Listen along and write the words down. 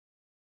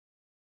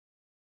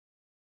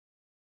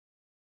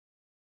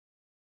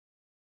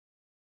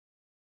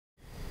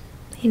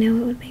You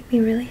know, it would make me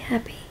really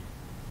happy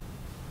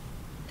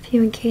if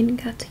you and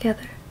Caden got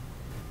together.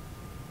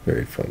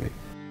 Very funny.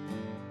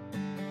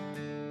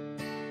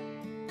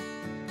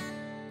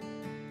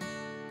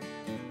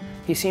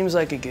 He seems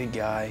like a good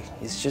guy.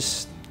 He's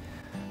just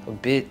a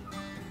bit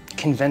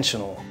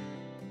conventional.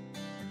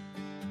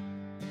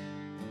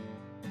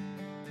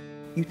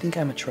 You think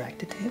I'm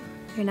attracted to him?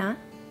 You're not?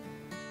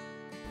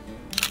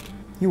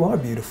 You are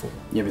beautiful.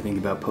 You ever think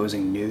about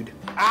posing nude?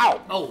 Ow!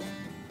 Oh!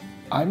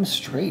 I'm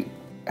straight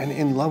and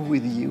in love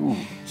with you.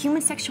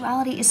 Human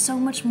sexuality is so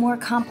much more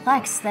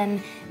complex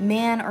than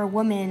man or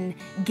woman,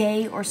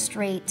 gay or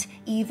straight,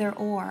 either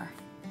or.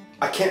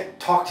 I can't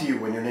talk to you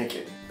when you're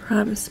naked.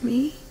 Promise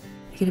me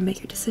you're gonna make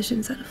your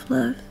decisions out of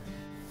love,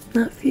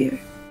 not fear.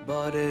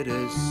 But it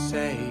is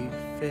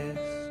safest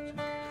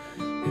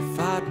if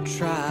I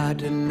try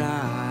to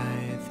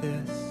deny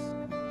this,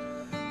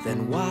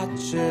 then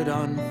watch it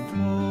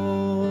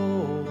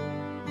unfold,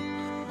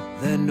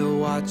 then to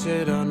watch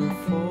it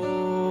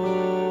unfold.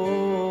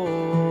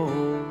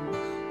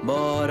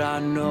 But I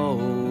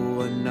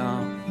know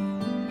enough,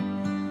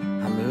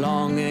 I'm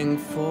longing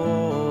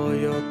for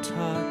your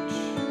touch,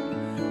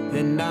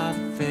 and I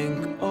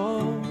think,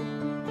 oh,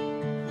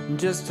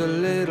 just a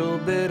little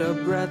bit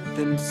of breath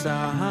and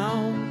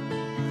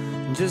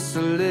sound, just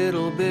a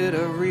little bit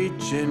of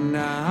reaching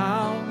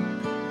out,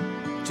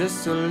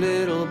 just a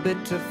little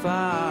bit to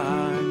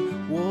find